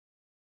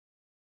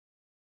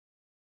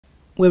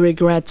We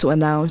regret to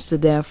announce the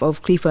death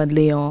of Clifford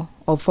Leo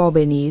of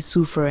Forbeny,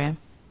 Soufrière,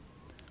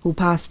 who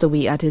passed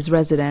away at his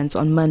residence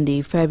on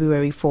Monday,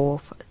 February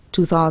 4th,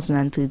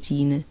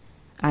 2013,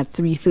 at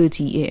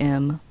 3:30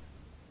 a.m.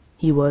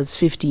 He was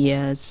 50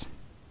 years.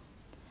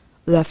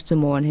 Left to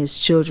mourn his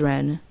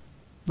children,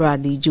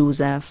 Bradley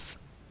Joseph,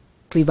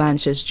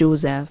 Clevantius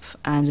Joseph,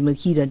 and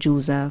Makeda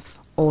Joseph,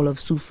 all of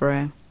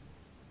Soufrière.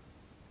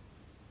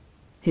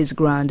 His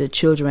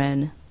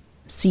grandchildren,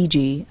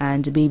 CJ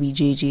and baby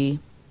JJ.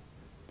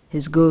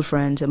 His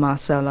girlfriend,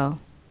 Marcella.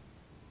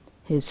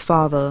 His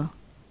father,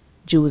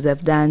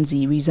 Joseph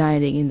Danzy,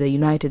 residing in the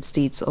United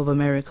States of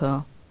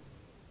America.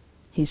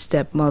 His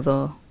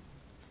stepmother,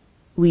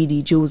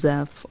 Weedy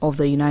Joseph of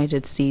the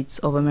United States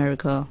of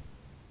America.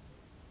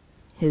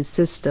 His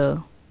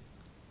sister,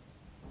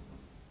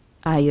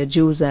 Aya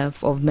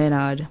Joseph of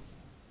Menard.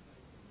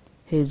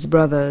 His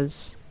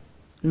brothers,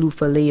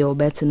 Luther Leo,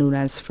 better known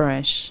as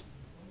Fresh,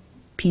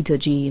 Peter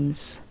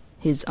James,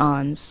 his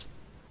aunts,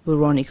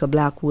 Veronica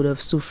Blackwood of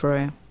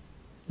Soufrière,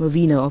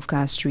 Movina of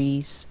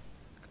Castries,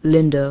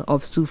 Linda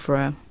of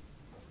Soufrière.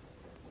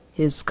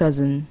 His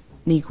cousin,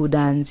 Nico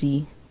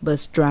Danzy,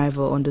 bus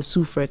driver on the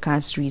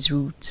Soufrière-Castries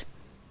route.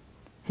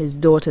 His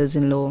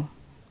daughters-in-law,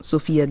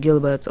 Sophia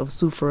Gilbert of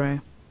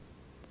Soufrière,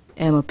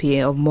 Emma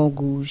Pierre of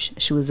Morgouge,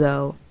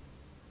 Choiseul.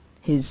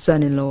 His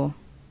son-in-law,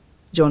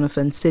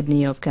 Jonathan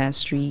Sidney of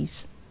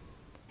Castries.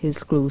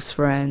 His close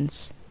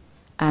friends,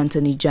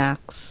 Anthony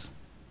Jacks,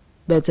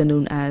 better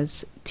known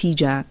as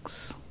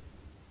T-Jacks.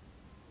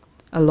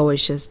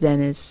 Aloysius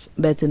Dennis,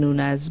 better known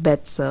as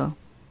Betzer.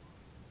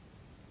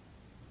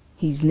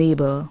 His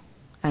neighbor,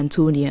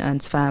 Antonia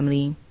and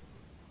family.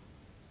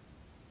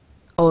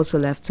 Also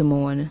left to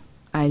mourn,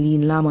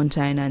 Eileen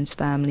Lamontagne and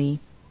family,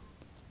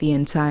 the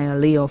entire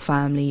Leo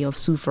family of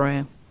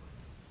Soufrière.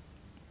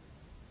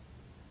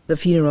 The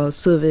funeral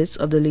service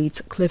of the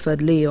late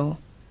Clifford Leo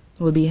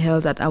will be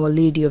held at Our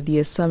Lady of the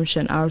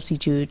Assumption RC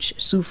Church,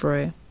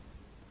 Soufrière,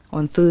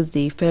 on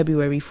Thursday,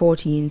 February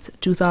 14th,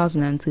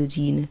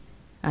 2013,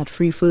 at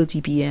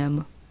 3:30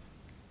 p.m.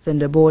 Then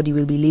the body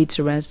will be laid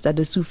to rest at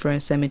the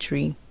Soufrière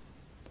Cemetery.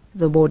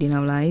 The body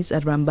now lies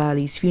at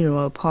Rambali's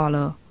funeral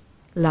parlor,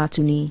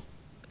 Latuni,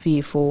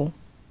 V4.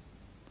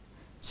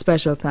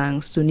 Special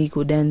thanks to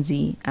Nico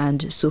Denzi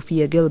and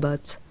Sophia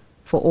Gilbert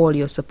for all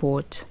your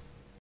support.